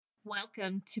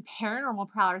Welcome to Paranormal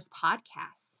Prowlers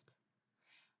Podcast.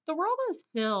 The world is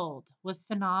filled with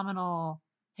phenomenal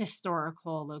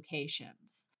historical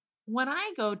locations. When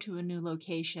I go to a new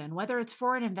location, whether it's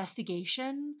for an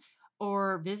investigation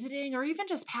or visiting or even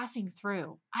just passing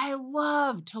through, I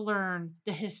love to learn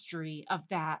the history of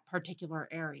that particular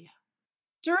area.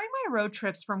 During my road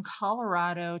trips from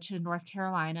Colorado to North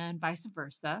Carolina and vice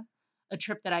versa, a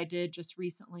trip that I did just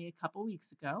recently a couple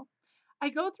weeks ago, I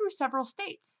go through several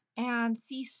states and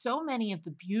see so many of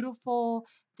the beautiful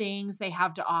things they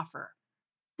have to offer.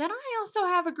 Then I also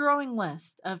have a growing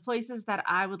list of places that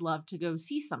I would love to go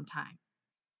see sometime.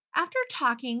 After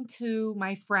talking to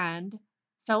my friend,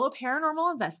 fellow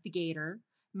paranormal investigator,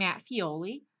 Matt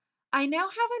Fioli, I now have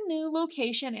a new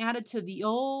location added to the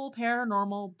old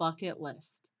paranormal bucket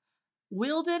list.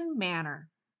 Wilden Manor.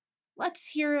 Let's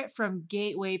hear it from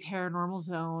Gateway Paranormal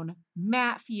Zone,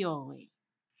 Matt Fioli.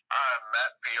 I'm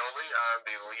Matt Fioli. I'm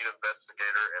the lead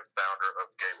investigator and founder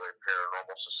of Gateway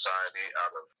Paranormal Society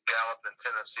out of Gallatin,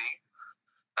 Tennessee.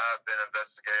 I've been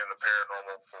investigating the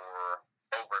paranormal for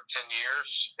over 10 years,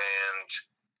 and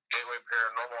Gateway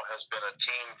Paranormal has been a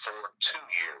team for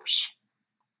 2 years.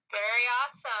 Very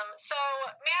awesome. So,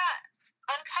 Matt,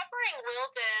 uncovering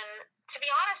Wilden, to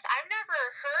be honest, I've never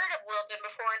heard of Wilden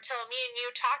before until me and you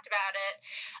talked about it.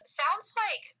 Sounds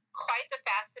like quite the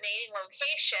fascinating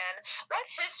location. What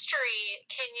history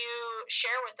can you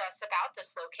share with us about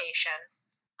this location?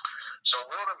 So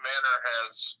Wilden Manor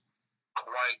has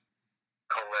quite a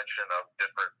collection of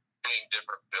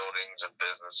different buildings and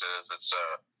businesses. It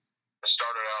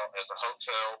started out as a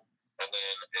hotel, and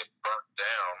then it burnt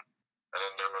down, and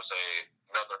then there was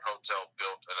another hotel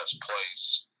built in its place,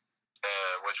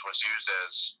 which was used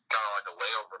as kind of like a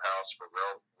layover house for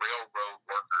railroad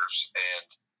workers. And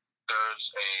there's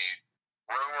a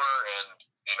rumor, and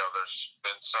there's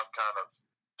been some kind of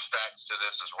facts to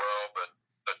this as well, but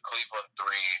the Cleveland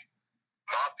Three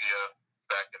Mafia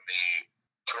back in the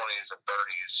 20s and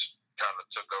 30s kind of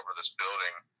took over this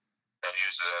building and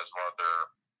used it as one of their,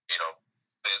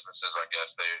 businesses. I guess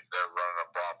they're running a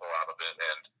brothel out of it,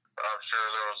 and I'm sure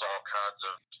there was all kinds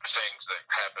of things that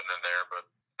happened in there, but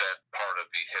that part of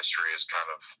the history is kind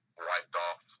of wiped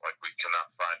off. Like, we cannot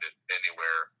find it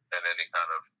anywhere in any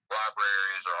kind of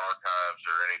libraries or archives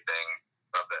or anything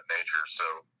of that nature.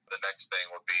 So the next thing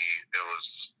would be, it was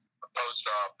a post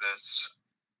office.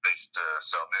 They used to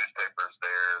sell newspapers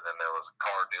there. Then there was a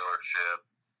car dealership.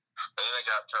 And then it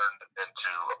got turned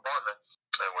into apartments,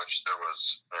 in which there was,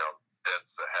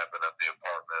 deaths that happened at the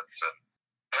apartments, and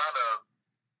kind of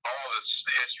all this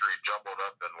history jumbled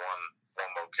up in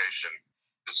one location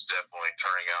is definitely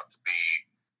turning out to be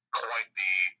quite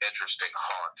the interesting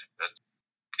haunt. That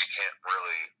you can't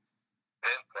really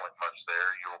pinpoint much there.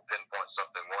 You'll pinpoint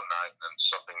something one night, and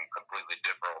something completely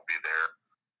different will be there.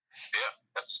 Yeah,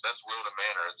 that's Wilden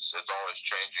Manor. It's always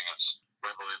changing. We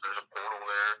believe there's a portal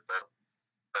there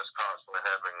that's constantly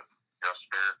having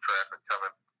spirit traffic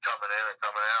coming in and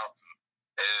coming out.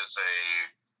 It is a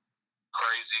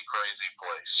crazy, crazy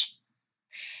place.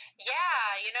 Yeah,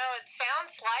 it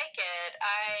sounds like it.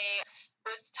 I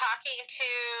was talking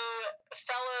to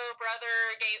fellow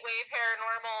brother Gateway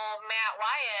Paranormal Matt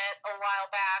Wyatt a while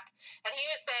back, and he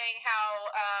was saying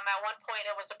how at one point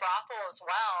it was a brothel as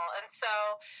well. And so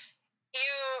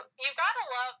you've got to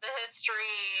love the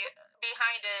history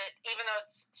behind it, even though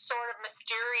it's sort of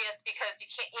mysterious because you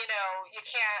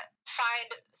can't find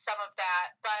some of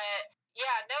that. But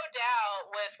yeah, no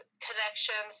doubt with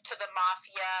connections to the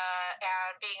mafia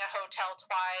and being a hotel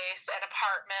twice and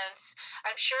apartments,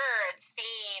 I'm sure it's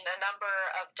seen a number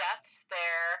of deaths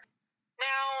there.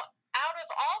 Now, out of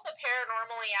all the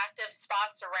paranormally active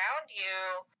spots around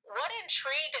you, what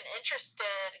intrigued and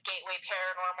interested Gateway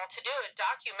Paranormal to do a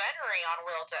documentary on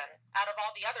Wilden out of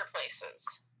all the other places?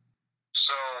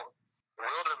 So,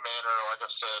 Wilden Manor, like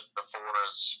I said before,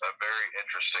 is a very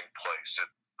interesting place.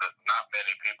 Not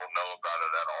many people know about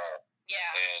it at all.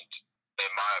 Yeah. And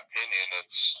in my opinion,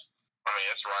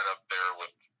 it's right up there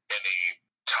with any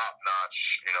top-notch,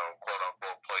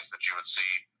 quote-unquote place that you would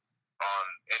see on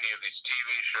any of these TV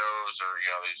shows or,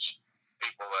 these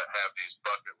people that have these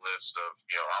bucket lists of,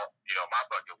 my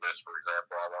bucket list, for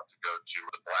example, I want to go to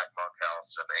the Black Monk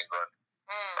House in England.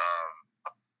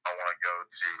 I want to go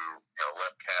to,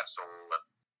 Lep Castle, and,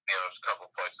 there's a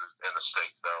couple places in the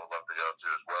States that I would love to go to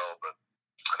as well, but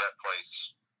that place,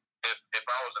 if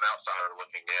I was an outsider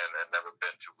looking in and never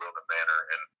been to Wilden Manor,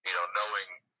 and, knowing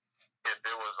if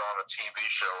it was on a TV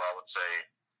show, I would say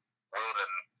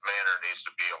Wilden Manor needs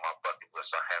to be on my bucket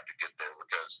list. I have to get there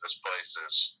because this place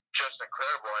is just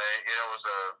incredible. And, it was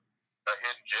a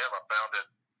hidden gem. I found it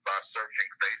by searching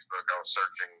Facebook. I was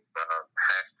searching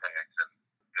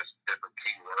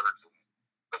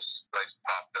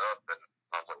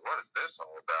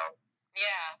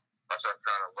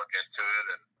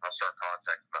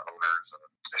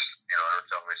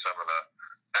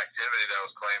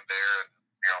there,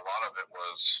 and a lot of it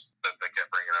was that they kept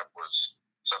bringing up was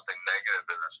something negative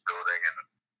in this building, and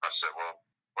I said, well,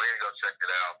 we're gonna go check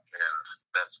it out, and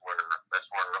that's where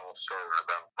it all started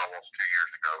about almost 2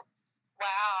 years ago.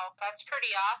 Wow, that's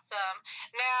pretty awesome.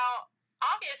 Now,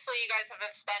 obviously, you guys have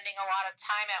been spending a lot of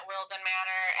time at Wilden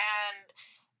Manor, and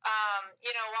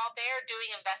while they're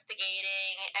doing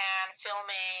investigating and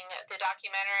filming the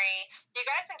documentary, you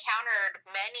guys encountered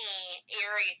many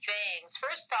eerie things.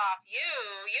 First off,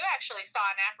 you actually saw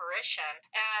an apparition,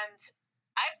 and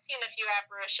I've seen a few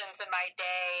apparitions in my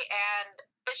day, and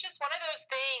it's just one of those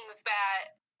things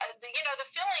that the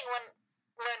feeling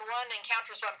when one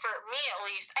encounters one, for me at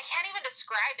least, I can't even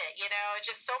describe it.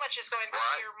 Just so much is going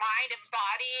through your mind and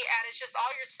body, and it's just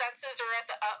all your senses are at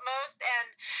the utmost. And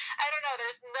I don't know,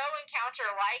 there's no encounter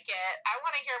like it. I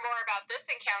want to hear more about this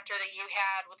encounter that you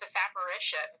had with this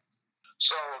apparition.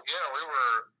 So, yeah, we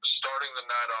were starting the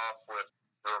night off with,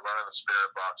 we were running the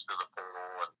spirit box through the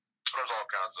portal, and there was all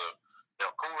kinds of,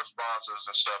 cool responses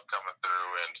and stuff coming through.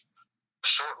 And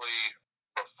shortly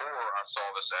before I saw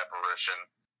this apparition,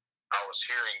 I was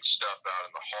hearing stuff out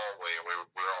in the hallway, and we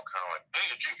were all kind of like, hey,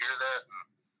 did you hear that? And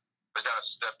they kind of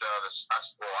stepped out of this, I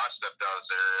stepped out of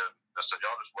this area, and I said,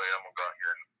 y'all just wait, I'm going to go out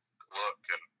here and look.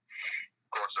 And of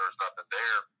course, there was nothing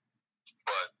there.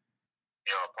 But,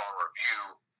 upon review,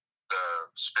 the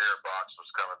spirit box was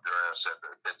coming through, and it said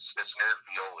that it's near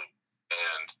Fioli.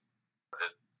 And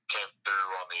it came through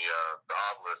on the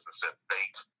obelisk and said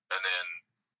bait. And then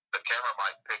the camera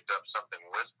mic picked up something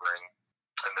whispering,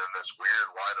 and then this weird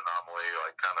white anomaly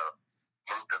kind of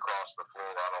moved across the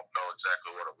floor. I don't know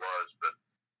exactly what it was, but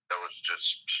it was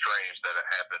just strange that it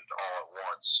happened all at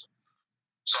once.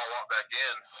 So I walk back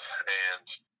in, and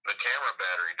the camera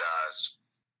battery dies,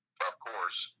 of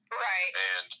course. Right.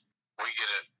 And we get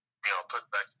it, put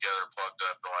back together, plugged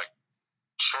up, and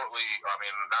shortly, not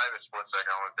even a split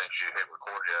second, I don't think she hit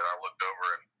record yet. I looked over,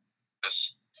 and this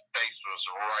face was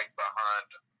right behind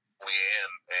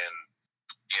Leanne, and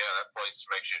yeah, that place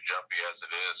makes you jumpy as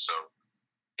it is. So,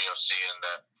 seeing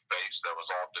that face that was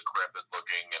all decrepit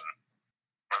looking, and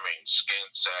skin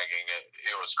sagging,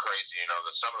 it was crazy.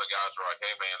 Some of the guys were like,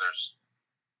 "Hey, man,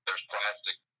 there's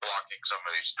plastic blocking some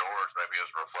of these doors. Maybe it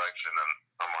was reflection." And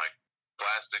I'm like,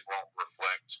 "Plastic won't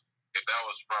reflect. If that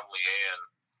was from Leanne,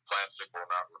 plastic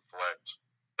will not reflect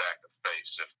back the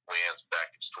face if Leanne's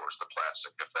back is towards the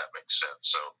plastic, if that makes sense."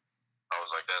 So I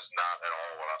was like, that's not at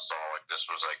all what I saw. This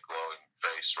was a glowing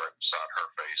face right beside her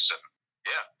face. And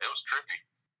yeah, it was trippy.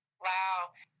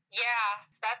 Wow. Yeah,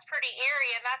 that's pretty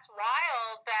eerie, and that's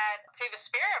wild that through the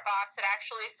spirit box it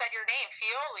actually said your name,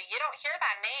 Fioli. You don't hear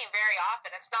that name very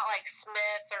often. It's not like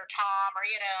Smith or Tom or,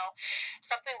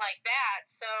 something like that.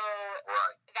 So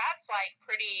right. That's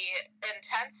pretty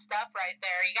intense stuff right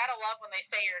there. You got to love when they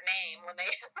say your name, when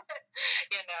they,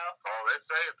 Oh, they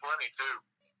say it plenty too.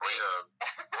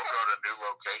 We'll go to new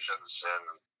locations, and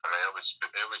it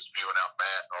was spewing out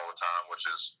Matt all the time, which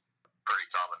is a pretty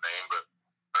common name. But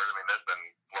there's been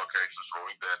locations where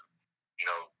we've been,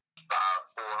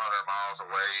 400 miles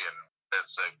away, and that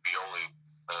say Fioli,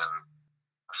 and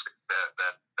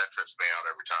that trips me out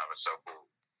every time. It's so cool.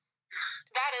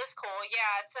 That is cool.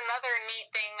 Yeah, it's another neat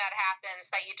thing that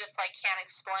happens that you just can't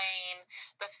explain,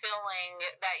 the feeling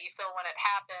that you feel when it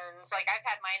happens. I've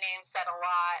had my name said a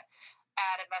lot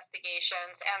at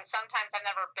investigations, and sometimes I've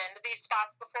never been to these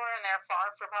spots before, and they're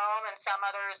far from home, and some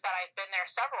others that I've been there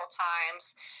several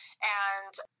times.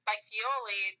 And like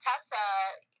Fioli, Tessa,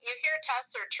 you hear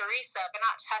Tessa or Teresa, but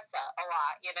not Tessa a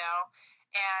lot,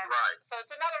 And right. So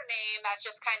it's another name that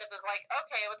just kind of is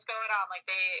okay, what's going on?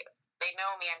 They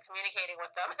know me, I'm communicating with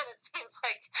them, and it seems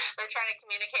like they're trying to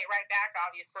communicate right back,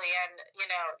 obviously, and,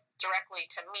 directly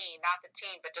to me, not the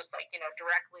team, but just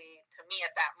directly to me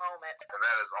at that moment. And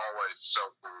that is always so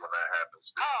cool when that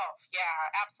happens, too. Oh, yeah,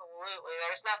 absolutely.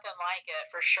 There's nothing like it,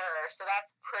 for sure. So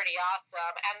that's pretty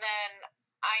awesome. And then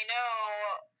I know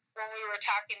when we were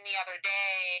talking the other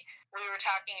day, we were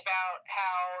talking about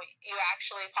how you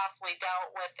actually possibly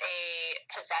dealt with a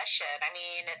possession.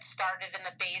 It started in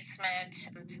the basement.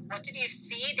 What did you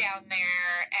see down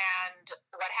there, and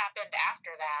what happened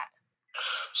after that?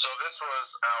 So this was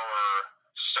our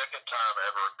second time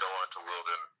ever going to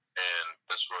Wilden, and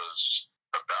this was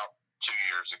about 2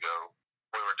 years ago.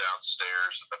 We were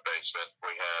downstairs in the basement.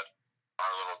 We had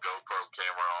our little GoPro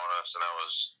camera on us, and that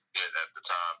was it at the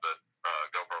time. But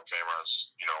GoPro cameras,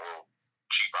 a little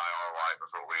cheap IR light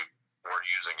was what we were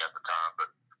using at the time. But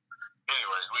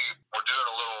anyways, we were doing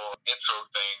a little intro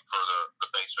thing for the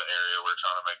basement area. We were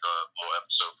trying to make a little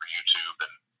episode for YouTube,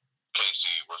 and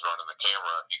Casey was running the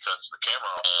camera. He cuts the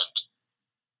camera off, and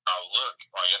I look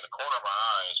in the corner of my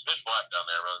eye. It's pitch black down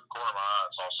there, but in the corner of my eye,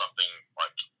 I saw something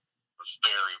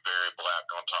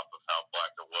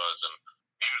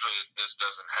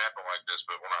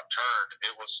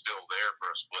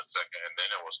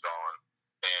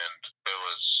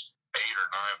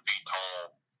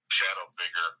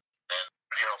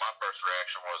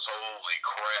reaction was, "Holy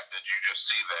crap! Did you just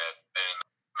see that?" And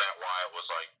Matt Wyatt was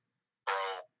like,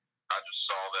 "Bro, I just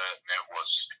saw that, and it was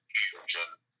huge."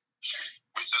 And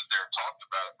we sat there and talked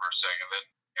about it for a second. Then,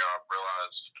 I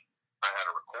realized I had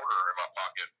a recorder in my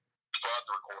pocket. So I had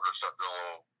the recorder, so I did a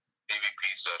little EVP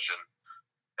session,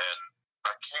 and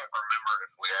I can't remember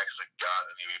if we actually got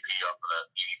an EVP off of that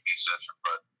EVP session,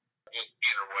 but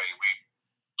either way, we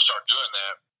start doing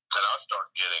that, and I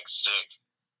start getting sick,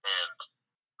 and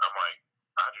I'm like,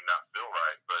 I do not feel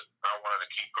right, but I wanted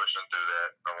to keep pushing through that.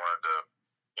 I wanted to,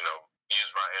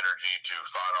 use my energy to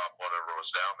fight off whatever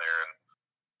was down there, and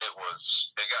it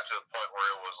got to the point where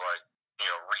it was like,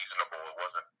 reasonable. It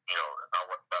wasn't, I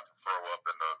wasn't about to throw up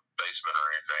in the basement or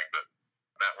anything, but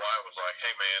Matt Wyatt was like,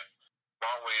 "Hey man,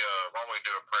 why don't we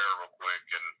do a prayer real quick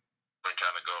and then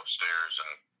kind of go upstairs?"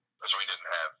 And because we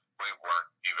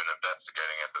weren't even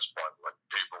investigating at this point. Like,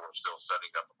 people were still setting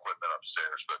up equipment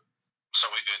upstairs, but so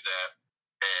we did that,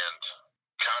 and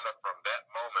kind of from that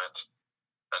moment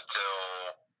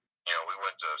until, we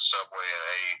went to Subway and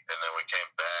ate, and then we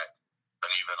came back,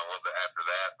 and even a little bit after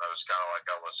that, I was kind of like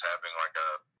I was having like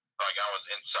I was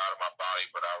inside of my body,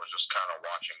 but I was just kind of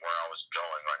watching where I was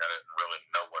going. Like, I didn't really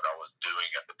know what I was doing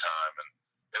at the time, and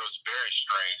it was very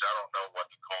strange. I don't know what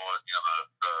to call it.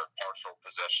 The partial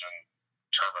possession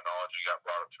terminology got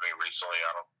brought up to me recently.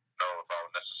 I don't know if I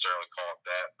would necessarily call it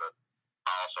that, but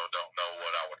I also don't know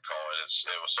what I would call it.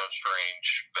 It was so strange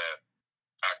that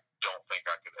I don't think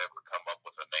I could ever come up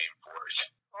with a name for it.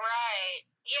 Right.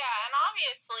 Yeah, and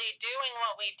obviously doing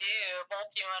what we do, both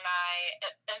you and I,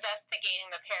 investigating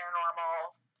the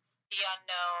paranormal, the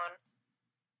unknown,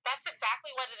 that's exactly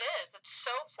what it is. It's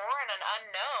so foreign and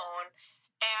unknown,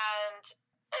 and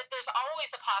there's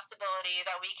always a possibility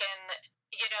that we can,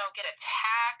 get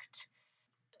attacked,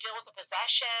 deal with a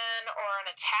possession or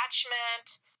an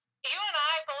attachment. You and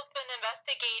I have both been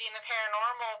investigating the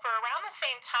paranormal for around the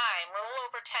same time, a little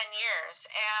over 10 years.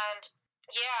 And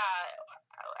yeah,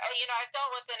 I've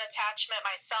dealt with an attachment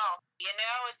myself.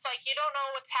 It's like you don't know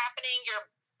what's happening.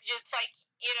 It's like,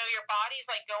 your body's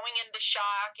like going into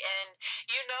shock, and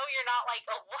you're not like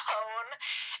alone.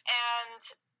 And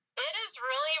it is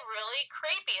really, really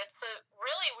creepy. It's a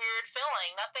really weird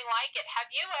feeling. Nothing like it. Have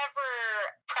you ever,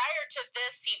 prior to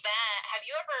this event, have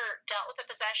you ever dealt with a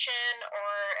possession or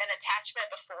an attachment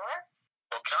before?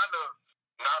 Well, kind of,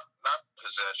 not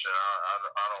possession.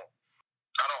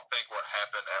 I don't think what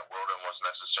happened at Wilden was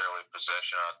necessarily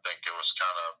possession. I think it was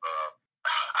kind of,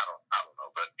 I don't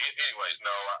know. But anyways,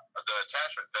 no, the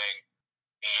attachment thing,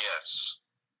 yes.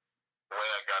 The way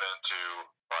I got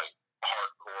into like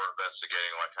hardcore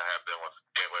investigating, like I have been with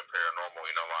Gateway Paranormal,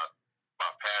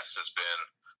 my past has been,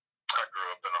 I grew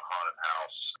up in a haunted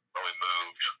house. When we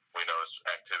moved, we noticed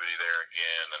activity there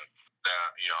again, and now,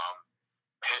 I'm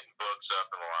hitting books up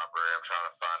in the library. I'm trying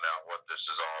to find out what this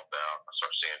is all about. I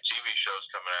start seeing TV shows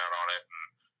coming out on it, and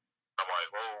I'm like,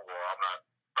 oh, well,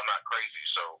 I'm not crazy,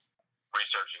 so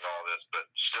researching all this, but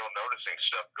still noticing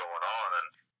stuff going on. And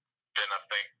then I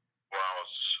think when I was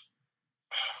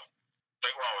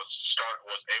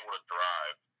was able to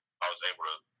drive, I was able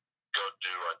to go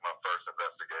do like my first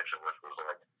investigation, which was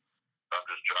like, I'm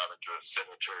just driving to a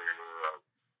cemetery or a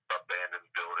abandoned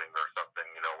building or something,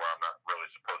 where I'm not really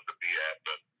supposed to be at.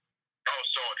 But I was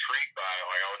so intrigued by it,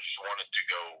 like I just wanted to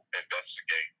go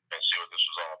investigate and see what this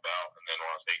was all about. And then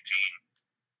when I was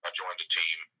 18, I joined a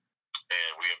team, and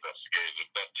we investigated.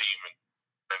 That team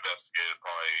investigated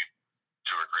probably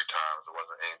 2 or 3 times. It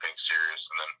wasn't anything serious.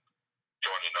 And then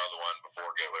joined another one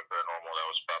before Gateway Paranormal. That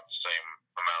was about the same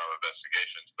amount of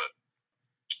investigations. But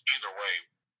either way,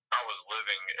 I was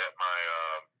living at my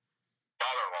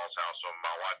father-in-law's house when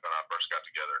my wife and I first got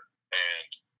together, and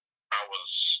I was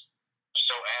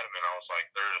so adamant. I was like,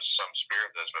 there's some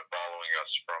spirit that's been following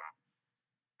us from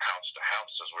house to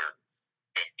house as we were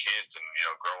being kids and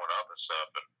growing up and stuff.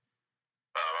 And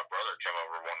my brother came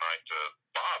over one night to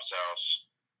Bob's house,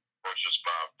 which is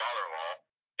my father-in-law,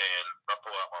 and I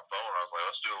pulled out my phone. I was like,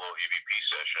 let's do a little EVP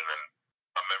session. And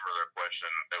I remember their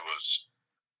question. It was,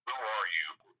 who are you?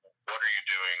 What are you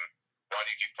doing? Why do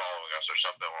you keep following us, or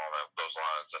something along those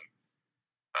lines? And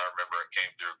I remember it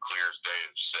came through clear as day.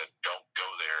 It said, don't go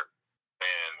there.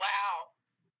 And wow,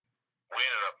 we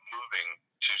ended up moving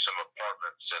to some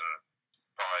apartments and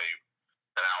probably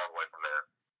an hour away from there.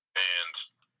 And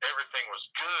everything was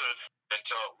good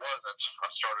until it wasn't. I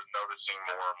started noticing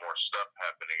more and more stuff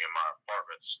happening in my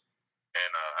apartments.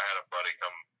 And I had a buddy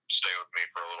come stay with me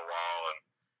for a little while, and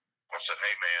I said,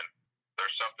 hey man,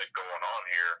 there's something going on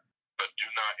here, but do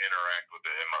not interact with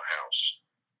it in my house.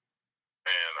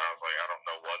 And I was like, I don't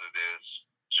know what it is.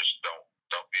 Just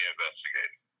don't be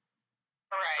investigating.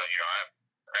 right. But,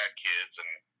 had kids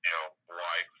and,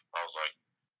 wife. I was like,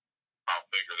 I'll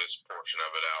figure this portion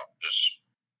of it out. Just,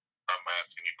 I'm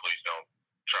asking you, please don't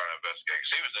try to investigate.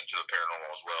 Because he was into the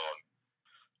paranormal as well. And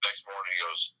next morning he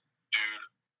goes, dude,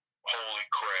 holy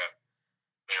crap.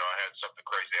 I had something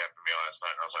crazy happen to me last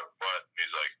night. And I was like, what? And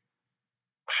he's like,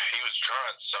 he was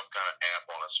trying some kind of app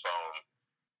on his phone.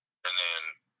 And then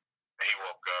he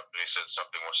woke up and he said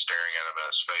something was staring at him in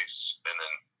his face. And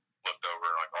then looked over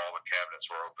and like all the cabinets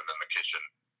were open in the kitchen.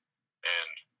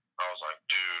 And I was like,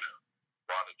 dude,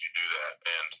 why did you do that?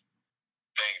 And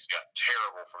things got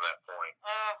terrible from that point.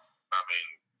 I mean,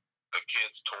 the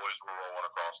kids' toys were rolling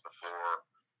across the floor.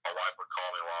 My wife would call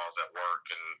me while I was at work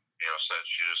and, said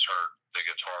she just heard the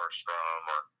guitar strum,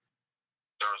 or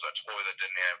there was a toy that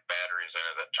didn't have batteries in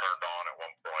it that turned on at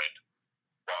one point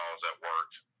while I was at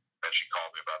work, and she called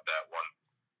me about that one.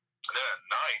 And then at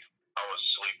night, I was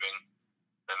sleeping,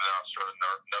 and then I started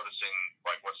noticing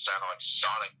like what sounded like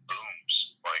sonic booms.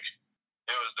 Like,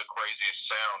 it was the craziest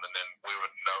sound, and then we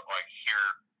would hear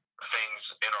things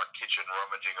in our kitchen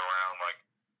rummaging around, like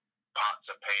pots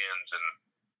and pans.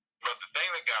 But the thing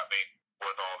that got me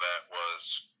with all that was,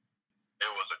 it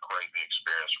was a crazy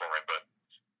experience for me. But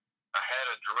I had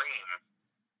a dream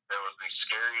that was the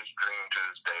scariest dream to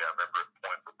this day. I remember it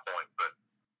point for point. But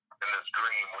in this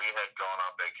dream, we had gone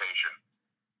on vacation,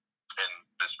 and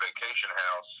this vacation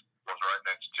house was right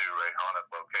next to a haunted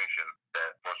location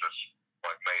that was just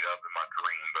like made up in my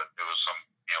dream, but it was some,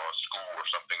 a school or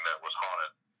something that was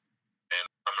haunted. And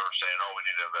I remember saying, oh, we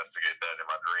need to investigate that in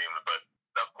my dream. But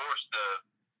of course, the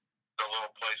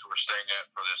little place we were staying at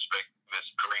for this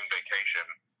dream vacation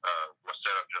was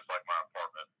set up just like my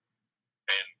apartment.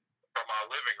 And from our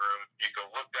living room, you could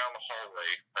look down the hallway.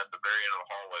 At the very end of the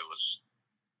hallway was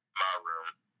my room,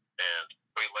 and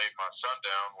we laid my son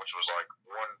down, which was like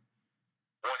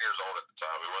one years old at the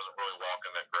time. He wasn't really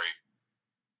walking that great.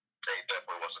 He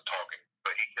definitely wasn't talking,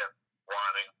 but he kept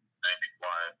whining, maybe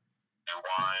quiet, and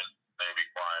whine, maybe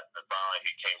quiet. And finally,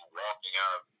 he came walking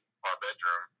out of our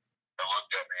bedroom and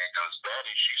looked at me and goes,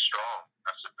 "Daddy, she's strong."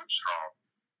 I said, "Who's strong?"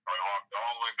 I walked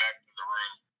all the way back to the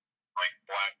room, like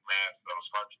black mass that was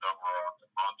hunched over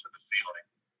onto the ceiling.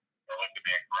 He looked at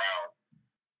me and growled.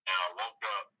 And I woke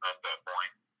up at that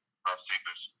point. I see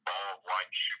this ball of light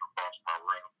shoot across my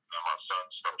room, and my son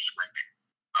started screaming.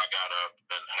 I got up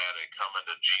and had a coming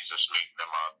to Jesus meeting in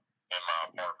my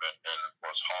apartment, and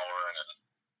was hollering and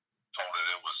told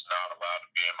it was not allowed to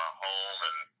be in my home.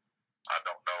 And I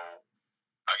don't know.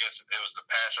 I guess it was the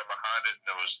passion behind it, and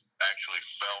it was actually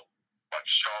felt, like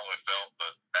strongly felt.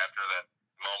 But after that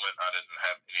moment, I didn't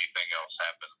have anything else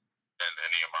happen in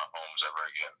any of my homes ever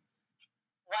again.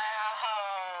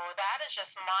 Wow, that is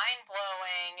just mind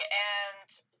blowing. And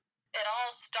it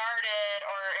all started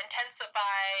or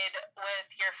intensified with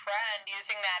your friend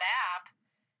using that app.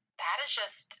 That is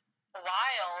just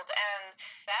wild. And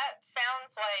that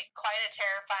sounds like quite a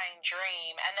terrifying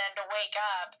dream. And then to wake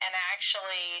up and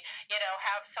actually,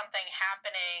 have something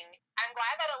happening. I'm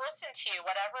glad that it listened to you,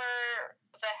 whatever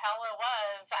the hell it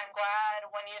was. I'm glad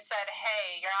when you said,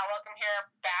 hey, you're not welcome here,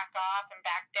 back off and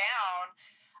back down.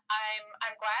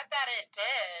 I'm glad that it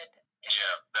did.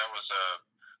 Yeah, that was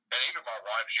and even my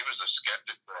wife, she was a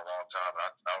skeptic for a long time.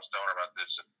 I was telling her about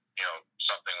this, and,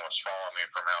 something was following me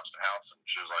from house to house, and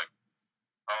she was like,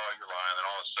 "Oh, you're lying," and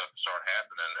all this stuff started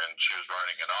happening, and she was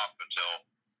writing it off until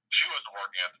she wasn't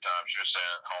working at the time. She was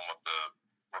staying at home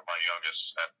with my youngest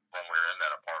when we were in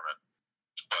that apartment.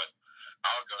 But I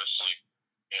would go to sleep,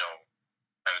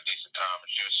 at a decent time,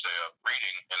 and she would stay up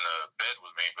reading in the bed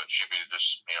with me, but she'd be just,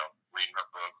 reading her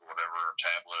book or whatever, or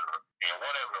tablet, or,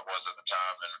 whatever it was at the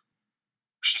time. And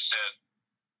she said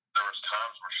there was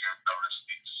times where she would notice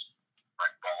these,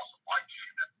 like, balls of light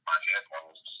shooting at my head while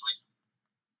I was asleep.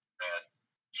 And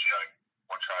she,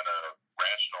 would try to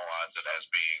rationalize it as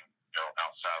being,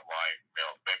 outside light,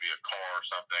 maybe a car or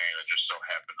something, and it just so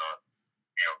happened to,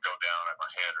 go down at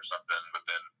my head or something. But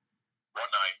then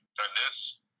one night, and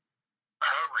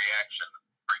her reaction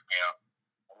freaked me out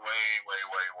way, way,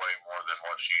 way, way more than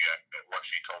what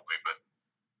she told me. But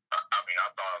I mean, I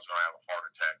thought I was going to have a heart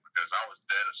attack because I was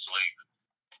dead asleep,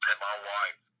 and my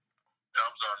wife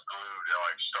comes unglued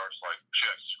and starts she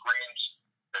screams,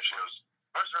 and she goes,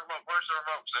 "Where's the remote? Where's the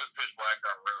remote?" So it's pitch black in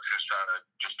our room. She was trying to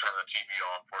just turn the TV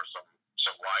on for some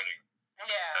lighting.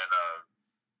 Yeah. And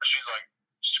she's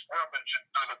scrummaging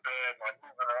through the bed,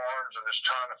 moving her arms and just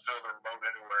trying to feel the remote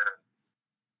anywhere.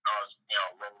 I was,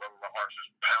 rolled over, my heart's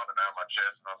just pounding out of my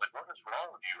chest, and I was like, "What is wrong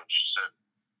with you?" And she said,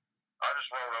 "I just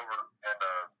rolled over, and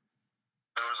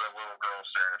there was a little girl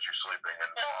staring at you sleeping."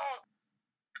 And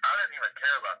I didn't even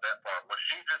care about that part. What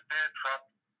she just did trumped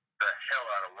the hell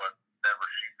out of whatever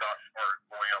she thought or started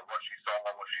pointing out what she saw,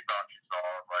 what she thought she saw.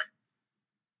 I'm like,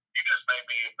 you just made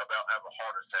me about have a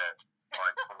heart attack,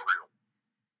 like for real.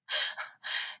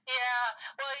 Yeah,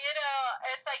 well,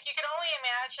 it's like you can only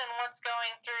imagine what's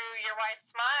going through your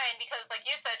wife's mind because, like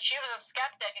you said, she was a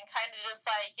skeptic and kind of just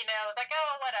like, was like,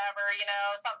 oh, whatever,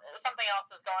 something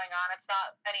else is going on. It's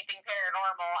not anything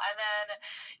paranormal. And then,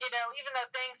 even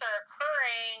though things are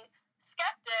occurring,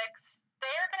 skeptics,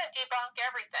 they're going to debunk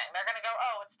everything. They're going to go,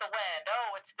 oh, it's the wind.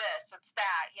 Oh, it's this, it's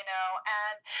that,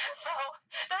 And so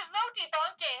there's no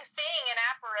debunking seeing an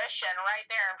apparition right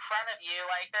there in front of you.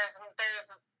 Like there's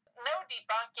no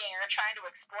debunking or trying to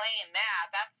explain that.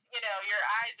 That's, your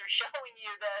eyes are showing you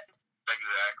this.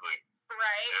 Exactly.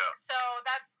 Right? Yeah. So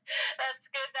that's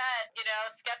good that,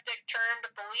 skeptic turned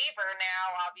believer now,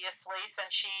 obviously, since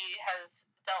she has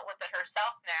dealt with it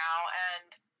herself now.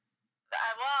 And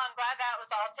well, I'm glad that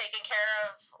was all taken care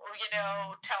of,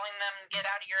 telling them get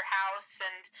out of your house.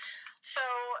 And so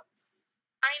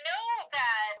I know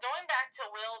that going back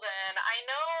to Wilden, I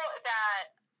know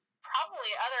that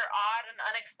probably other odd and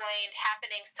unexplained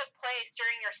happenings took place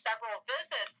during your several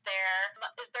visits there.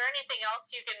 Is there anything else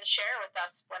you can share with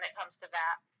us when it comes to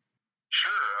that?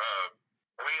 Sure.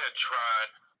 We had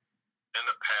tried in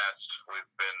the past,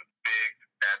 we've been big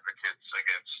advocates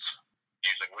against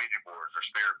using Ouija boards or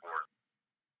spirit boards.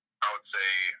 I would say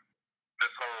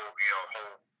this whole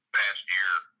past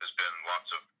year has been lots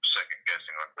of second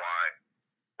guessing on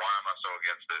why am I so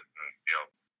against it, and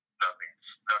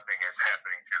nothing is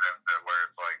happening to them where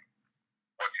it's like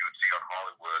what you would see on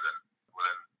Hollywood, and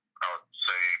within I would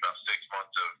say about 6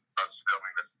 months of us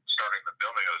starting the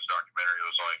filming of this documentary, it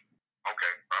was like,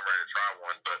 okay, I'm ready to try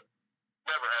one, but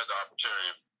never had the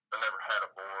opportunity. I never had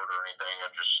a board or anything. I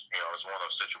just, it was one of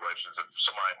those situations. If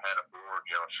somebody had a board,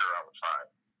 sure, I would try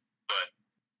it. But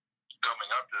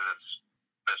coming up to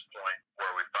this point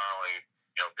where we finally,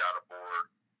 got a board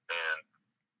and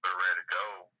we're ready to go,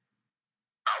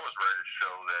 I was ready to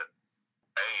show that,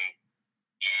 A,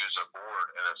 you use a board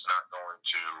and it's not going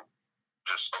to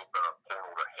just open a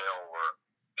portal to hell where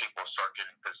people start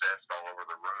getting possessed all over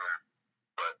the room,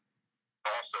 but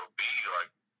also B,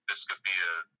 like, this could be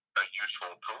a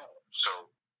useful tool.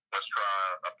 So let's try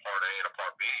a part A and a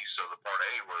part B. So the part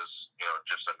A was,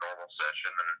 just a normal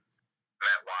session, and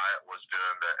Matt Wyatt was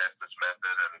doing the Estes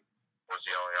method and was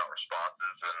yelling out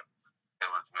responses, and it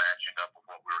was matching up with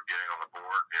what we were getting on the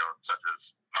board, such as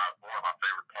one of my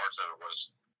favorite parts of it was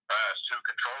I asked who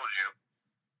controls you,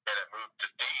 and it moved to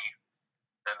D,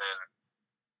 and then,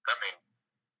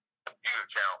 you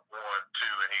could count 1,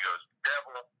 2, and he goes,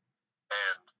 devil,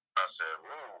 and I said,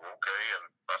 ooh, okay, and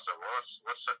I said, well,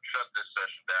 let's shut this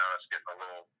session down. It's getting a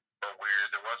little weird.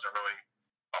 There wasn't really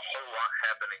a whole lot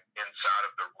happening inside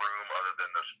of the room other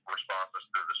than the responses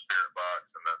through the spirit box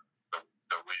and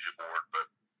the Ouija board, but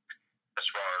as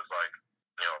far as like,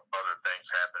 other things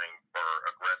happening or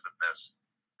aggressiveness,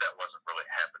 that wasn't really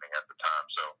happening at the time.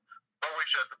 So, well, we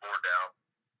shut the board down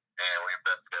and we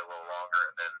investigate a little longer,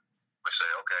 and then we say,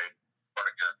 okay, we're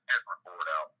going to get a different board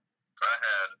out.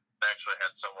 I actually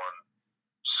had someone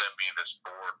send me this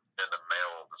board in the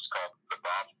mail. It's called the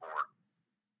Bob's board.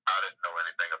 I didn't know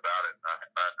anything about it. I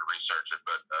had to research it,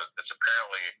 but it's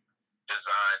apparently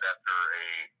designed after a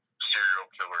serial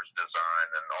killer's design,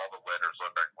 and all the letters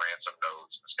look like ransom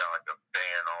notes. It's got like a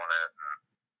fan on it, and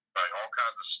like all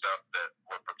kinds of stuff that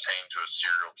would pertain to a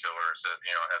serial killer. That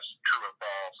it has true and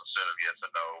false instead of yes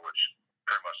and no, which is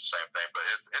pretty much the same thing. But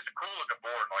it's a cool looking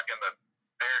board. Like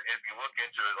if you look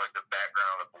into it, like the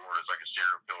background of the board is like a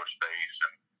serial killer's face,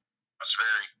 and it's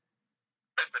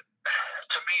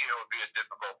to me it would be a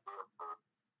difficult board for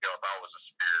if I was a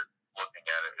spirit looking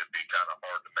at it, it'd be kind of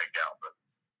hard to make out. But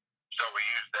so we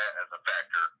used that as a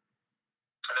factor,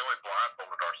 and then we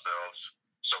blindfolded ourselves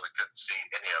so we couldn't see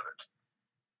any of it.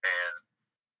 And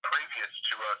previous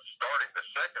to us starting the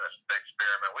second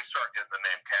experiment, we started getting the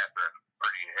name Catherine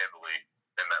pretty heavily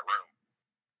in that room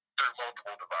through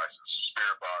multiple devices,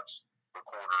 spirit box,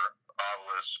 recorder,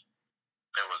 obelisk.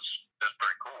 It was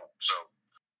pretty cool. So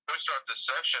we start this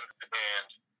session, and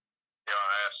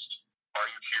I asked, "Are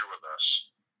you here with us?"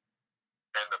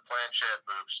 And the planchette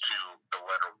moves to the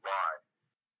letter Y.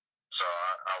 So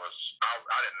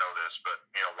I didn't know this, but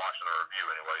watching the review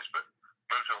anyways, but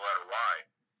moved to the letter Y,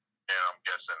 and I'm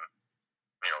guessing,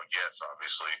 yes,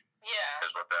 obviously, Yeah,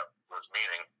 is what that was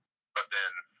meaning. But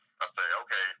then I say,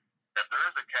 okay, if there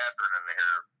is a Catherine in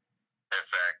here, in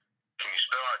fact, can you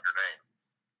spell out your name?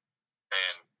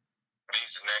 And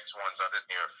these next ones, I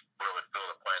didn't even really feel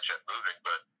the planchette moving,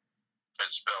 but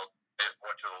it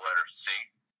went to the letter C.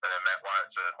 And then Matt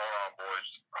Wyatt said, hold on, boys,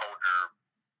 hold your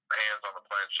hands on the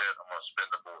planchette. I'm going to spin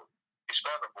the board. He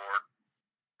spun the board,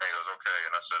 and he goes, okay. okay?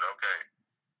 And I said, okay.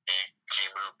 He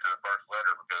moved to the first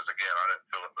letter because, again, I didn't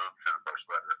feel it moved to the first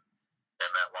letter. And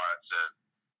Matt Wyatt said,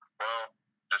 well,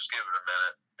 just give it a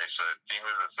minute. He said, he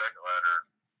moved to the second letter.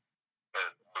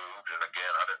 It moved. And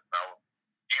again, I didn't know.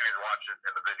 You can watch it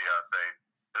in the video. I say,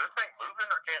 is this thing moving?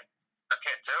 I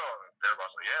can't tell. And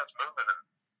everybody's like, yeah, it's moving. And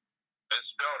it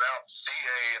spelled out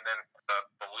CA, and then I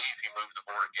believe he moved the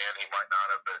board again. He might not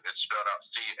have, but it spelled out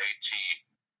CAT.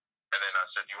 And then I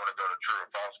said, you want to go to true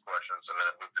or false questions? And then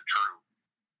it moved to true.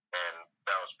 And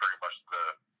that was pretty much the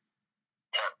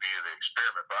part B of the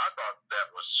experiment. But I thought that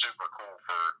was super cool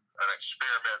for an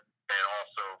experiment and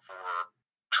also for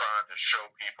trying to show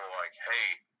people, like, hey,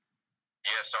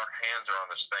 yes, our hands are on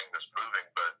this thing that's moving,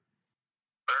 but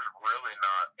there's really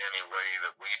not any way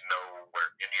that we know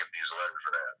where any of these letters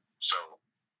are at. So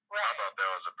I thought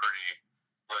that was a pretty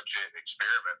legit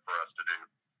experiment for us to do.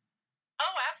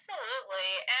 Oh,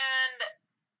 absolutely. And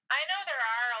I know there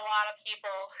are a lot of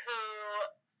people who,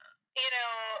 you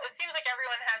know, it seems like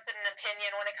everyone has an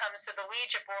opinion when it comes to the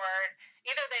Ouija board.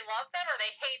 Either they love them or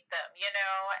they hate them, you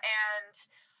know, and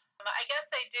I guess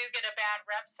they do get a bad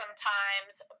rep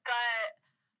sometimes, but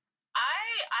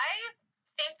I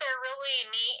think they're really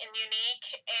neat and unique.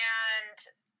 And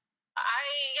I,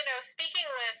 you know, speaking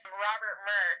with Robert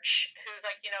Murch, who's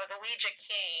like, you know, the Ouija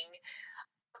king,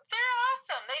 they're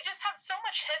awesome. They just have so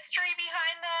much history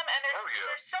behind them, and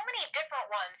there's so many different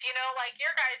ones. You know, like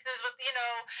your guys is with you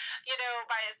know,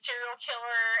 by a serial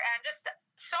killer, and just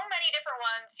so many different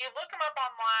ones. You look them up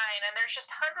online, and there's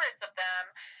just hundreds of them.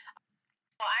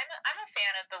 Well, I'm a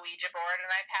fan of the Ouija board,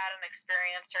 and I've had an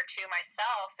experience or two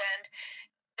myself, and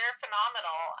they're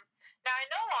phenomenal. Now, I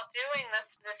know while doing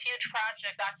this huge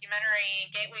project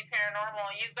documentary, Gateway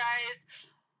Paranormal, you guys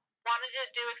wanted to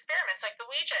do experiments like the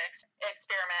Ouija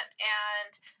experiment,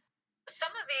 and some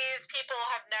of these people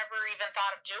have never even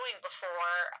thought of doing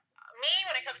before. Me,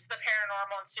 when it comes to the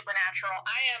paranormal and supernatural,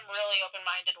 I am really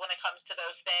open-minded when it comes to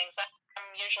those things.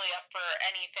 I'm usually up for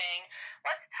anything.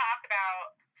 Let's talk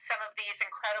about some of these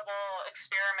incredible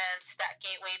experiments that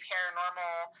Gateway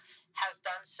Paranormal has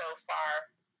done so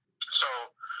far. So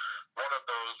one of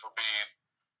those would be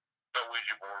the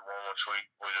Ouija board one, which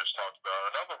we just talked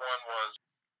about. Another one was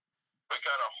we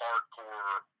kind of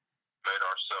hardcore made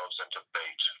ourselves into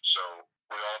bait. So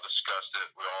we all discussed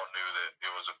it. We all knew that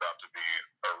it was about to be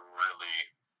a really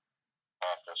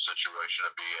awful situation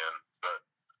to be in, but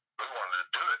we wanted to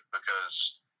do it because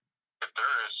if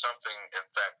there is something, in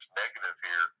fact, negative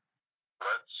here,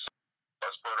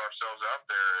 let's put ourselves out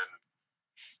there and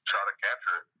try to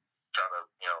capture it, try to,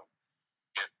 you know,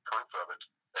 get proof of it.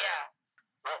 Yeah.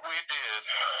 And what we did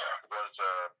was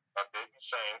a bit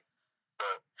insane,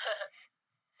 but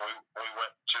we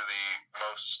went to the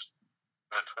most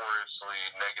notoriously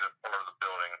negative part of the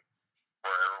building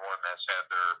where everyone has had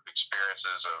their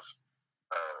experiences of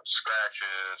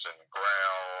scratches and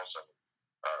growls and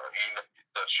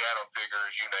the shadow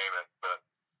figures, you name it. But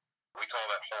we call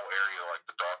that whole area like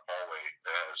the dark hallway. It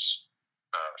has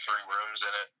 3 rooms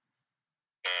in it,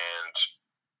 and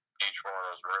each one of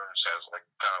those rooms has like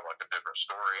kind of like a different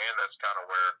story, and that's kind of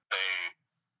where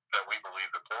we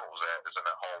believe the portal was at, is in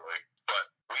that hallway.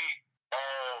 But we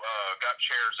all got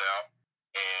chairs out,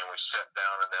 and we sat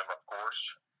down in them, of course.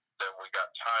 Then we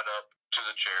got tied up to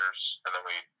the chairs, and then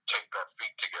we taped our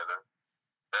feet together.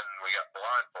 Then we got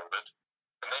blindfolded,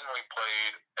 and then we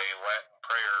played a Latin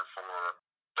prayer for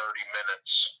 30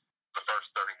 minutes, the first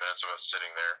 30 minutes of us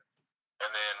sitting there.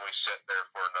 And then we sat there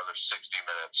for another 60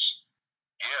 minutes.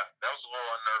 Yeah, that was a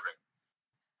little unnerving.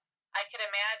 I can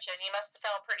imagine. You must have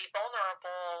felt pretty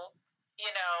vulnerable, you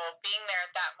know, being there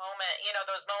at that moment, you know,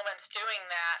 those moments doing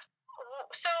that.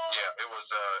 So yeah, it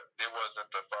wasn't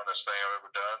the funnest thing I've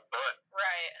ever done, but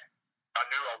right. I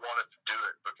knew I wanted to do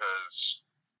it because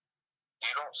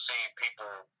you don't see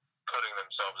people putting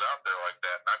themselves out there like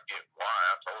that, and I get why.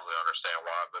 I totally understand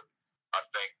why, but I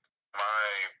think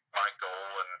my goal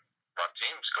and my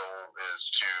team's goal is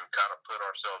to kind of put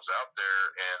ourselves out there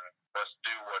and let's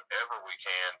do whatever we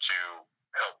can to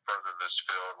help further this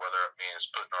field, whether it means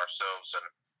putting ourselves in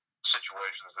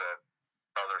situations that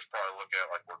others probably look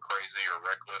at like we're crazy or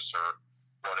reckless or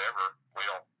whatever.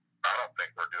 I don't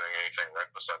think we're doing anything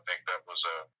reckless. I think that was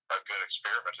a good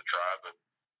experiment to try, but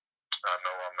I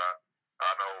know I'm not.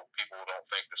 I know people don't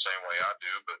think the same way I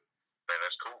do, but man,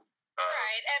 that's cool.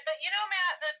 Right, but you know,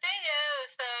 Matt, the thing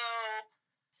is, though,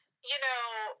 you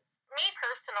know, me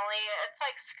personally, it's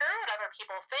like screw what other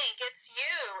people think. It's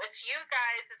you. It's you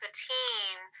guys as a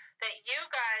team that you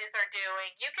guys are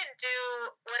doing. You can do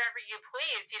whatever you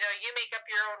please. You know, you make up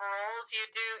your own rules. You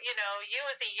do, you know, you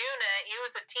as a unit, you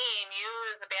as a team, you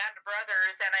as a band of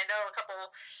brothers, and I know a couple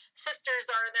sisters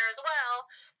are in there as well.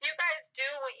 You guys do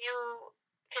what you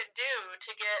can do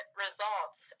to get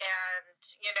results, and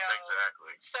you know,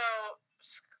 Exactly. so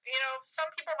you know, some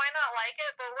people might not like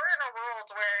it, but we're in a world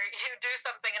where you do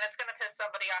something and it's going to piss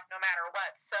somebody off no matter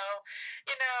what. So,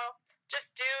 you know,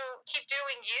 just keep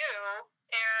doing you,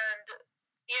 and,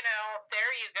 you know,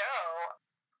 there you go.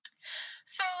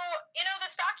 So, you know,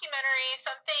 this documentary,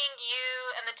 something you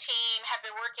and the team have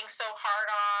been working so hard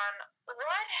on,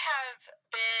 what have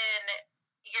been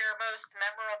your most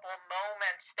memorable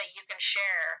moments that you can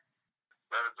share?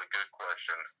 That is a good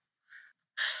question.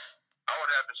 I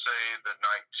would have to say the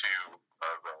night 2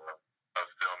 of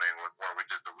filming, where we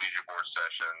did the Ouija board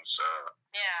sessions.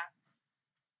 Yeah.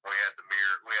 We had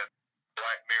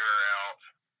Black Mirror out.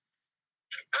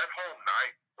 That whole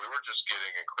night, we were just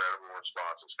getting incredible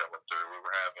responses coming through. We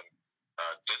were having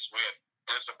we had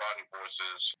disembodied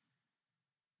voices,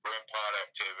 REM pod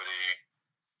activity.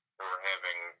 We were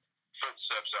having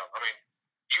footsteps out. I mean,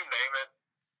 you name it,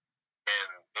 and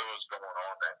it was going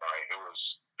on that night. It was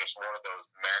just one of those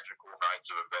magical nights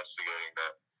of investigating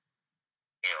that,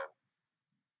 you know,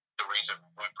 the reason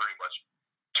we pretty much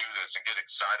do this and get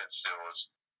excited still is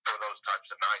for those types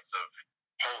of nights of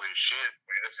holy shit,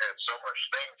 we just had so much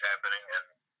things happening, and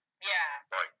yeah,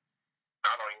 like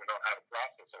I don't even know how to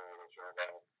process all of this right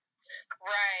now.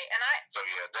 Right, and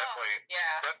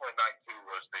definitely night 2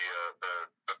 was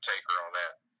the taker on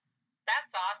that.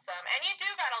 That's awesome, and you do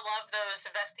gotta love those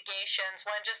investigations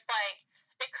when just like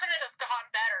it couldn't have gone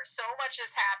better. So much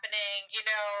is happening, you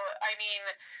know. I mean,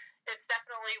 it's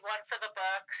definitely one for the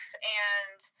books,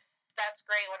 and that's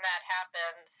great when that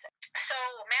happens. So,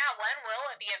 Matt, when will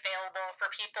it be available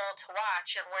for people to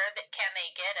watch, and where can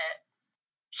they get it?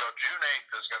 So June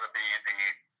 8th is going to be the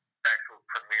actual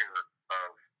premiere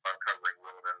of Uncovering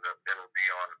Wilden. It'll be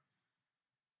on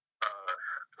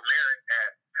premiering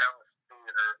at Palace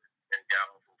Theater in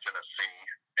Gallatin, Tennessee.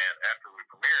 And after we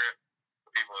premiere it,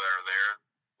 the people that are there,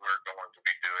 we're going to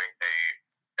be doing a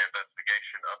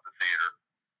investigation of the theater.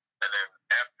 And then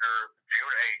after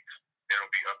June 8th,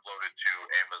 it'll be uploaded to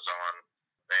Amazon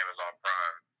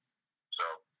Prime. So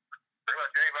pretty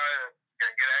much anybody that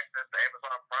can get access to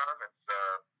Amazon Prime, it's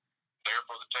there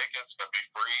for the taking. It's going to be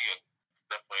free, and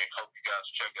definitely hope you guys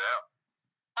check it out.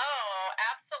 Oh,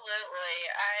 absolutely.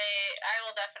 I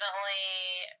will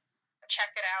definitely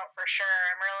check it out for sure.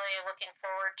 I'm really looking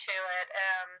forward to it.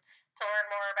 To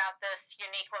learn more about this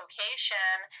unique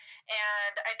location.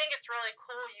 And I think it's really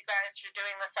cool you guys are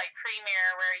doing this like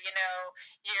premiere where, you know,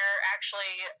 you're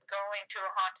actually going to a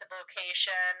haunted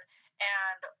location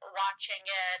and watching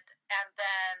it and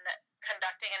then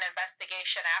conducting an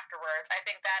investigation afterwards. I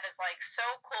think that is like so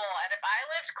cool. And if I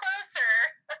lived closer,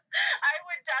 I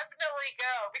would definitely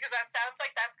go, because that sounds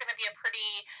like that's going to be a pretty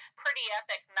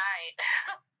epic night.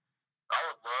 I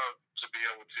would love to be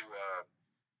able to,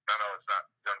 I know it's not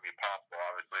going to be possible,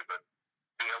 obviously, but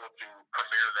be able to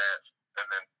premiere that and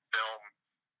then film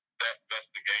that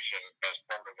investigation as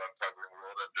part of Uncovering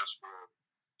Wilden, just for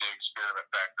the experiment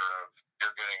factor of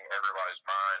you're getting everybody's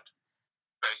mind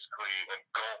basically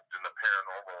engulfed in the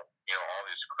paranormal, you know, all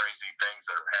these crazy things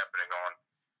that are happening on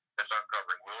this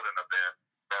Uncovering Wilden event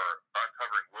or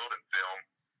Uncovering Wilden film,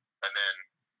 and then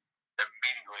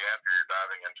immediately after you're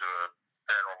diving into a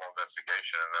paranormal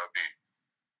investigation, and that would be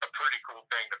a pretty cool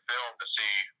thing to film to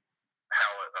see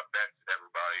how it affects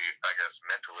everybody, I guess,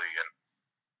 mentally. And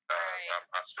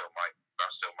I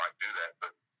still might do that,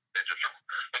 but it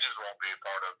just won't be a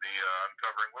part of the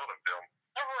Uncovering Wilden film.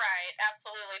 Right,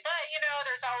 absolutely. But, you know,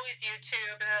 there's always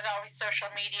YouTube and there's always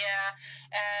social media.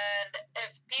 And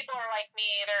if people are like me,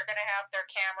 they're going to have their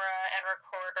camera and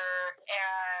recorder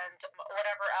and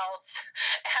whatever else.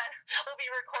 And we'll be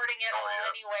recording it all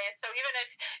anyway. So even if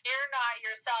you're not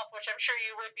yourself, which I'm sure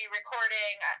you would be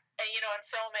recording, you know, and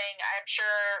filming, I'm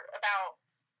sure about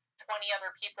 20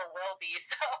 other people will be.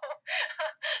 So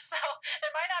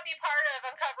it might not be part of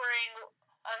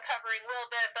Uncovering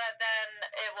Wilden, but then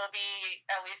it will be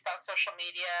at least on social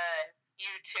media and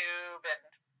YouTube and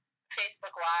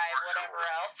Facebook Live, whatever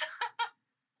else.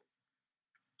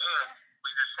 We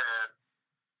just had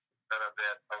an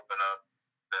event open up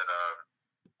that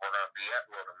we're going to be at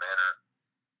Wilden Manor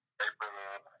April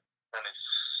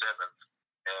 27th,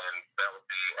 and that would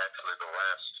be actually the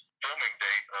last filming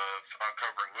date of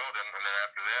Uncovering Wilden, and then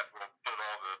after that we'll put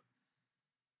all the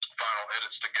final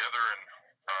edits together, and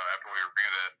after we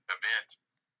review that event,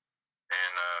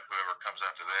 and whoever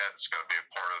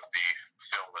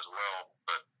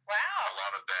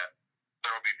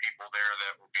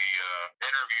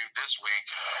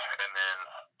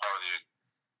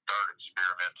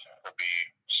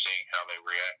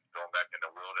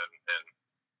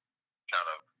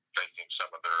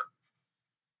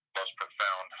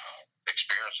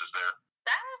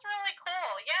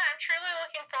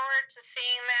to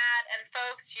seeing that. And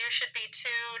folks, you should be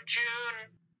too.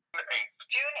 June 8th.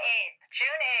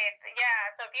 June 8th. Yeah.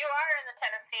 So if you are in the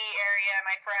Tennessee area,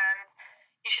 my friends,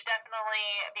 you should definitely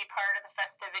be part of the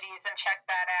festivities and check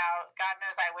that out. God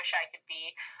knows I wish I could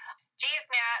be. Geez,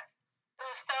 Matt, it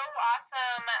was so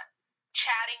awesome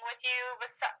chatting with you.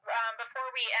 Before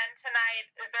we end tonight,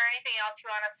 is there anything else you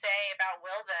want to say about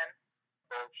Wilden?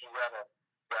 Well, you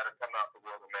gotta come out to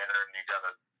Wilden Manor, and you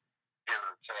gotta give it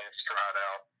a chance, try it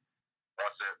out.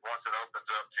 Once it opens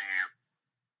up to you,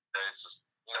 there's just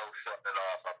no shutting it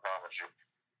off. I promise you.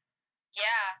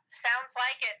 Yeah, sounds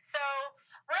like it. So,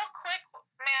 real quick,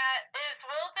 Matt, is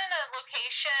Wilden a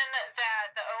location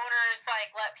that the owners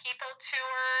like let people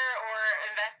tour or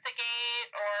investigate,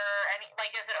 or any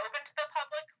is it open to the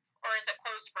public or is it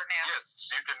closed for now? Yes,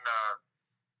 you can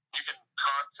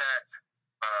contact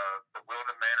the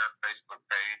Wilden Manor Facebook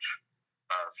page,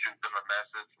 shoot them a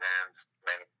message, and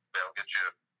they'll get you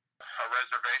a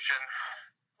reservation.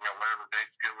 Whatever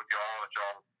date's good with y'all, that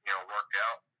y'all work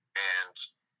out, and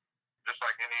just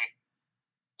like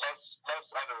most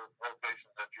other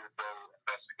locations that you would go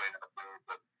investigate in the field,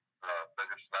 but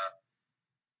they're just not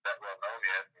that well known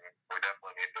yet. And we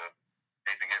definitely need to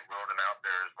get Wilden out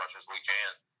there as much as we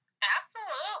can.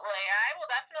 Absolutely. I will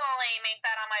definitely make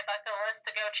that on my bucket list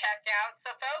to go check out. So,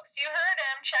 folks, you heard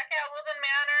him. Check out Wilden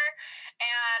Manor.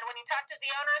 And when you talk to the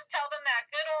owners, tell them that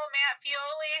good old Matt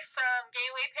Fioli from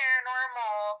Gateway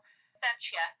Paranormal sent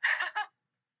you.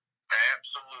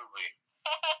 Absolutely.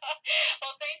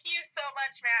 Well, thank you so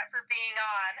much, Matt, for being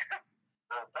on.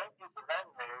 Well, thank you for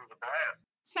having me. It was a blast.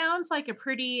 Sounds like a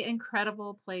pretty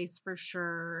incredible place for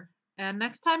sure. And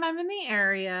next time I'm in the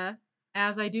area,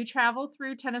 as I do travel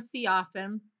through Tennessee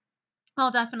often,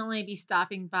 I'll definitely be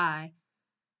stopping by.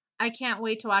 I can't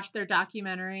wait to watch their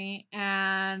documentary.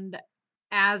 And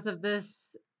as of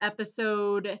this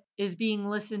episode is being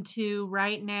listened to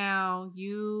right now,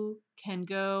 you can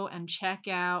go and check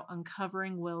out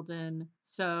Uncovering Wilden.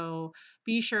 So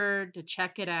be sure to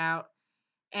check it out.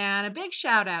 And a big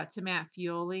shout out to Matt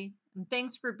Fioli. And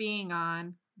thanks for being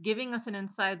on, giving us an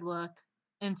inside look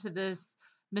into this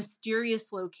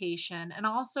mysterious location, and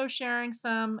also sharing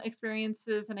some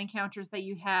experiences and encounters that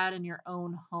you had in your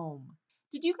own home.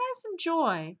 Did you guys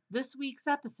enjoy this week's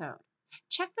episode?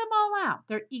 Check them all out.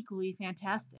 They're equally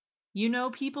fantastic. You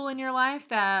know people in your life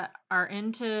that are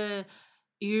into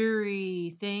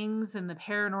eerie things and the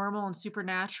paranormal and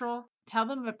supernatural? Tell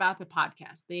them about the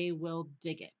podcast. They will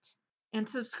dig it. And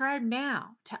subscribe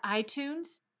now to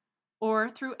iTunes or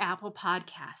through Apple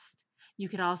Podcast. You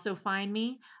could also find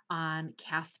me on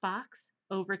Castbox,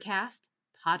 Overcast,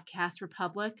 Podcast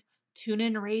Republic,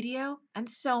 TuneIn Radio, and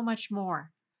so much more.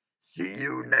 See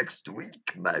you next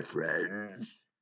week, my friends.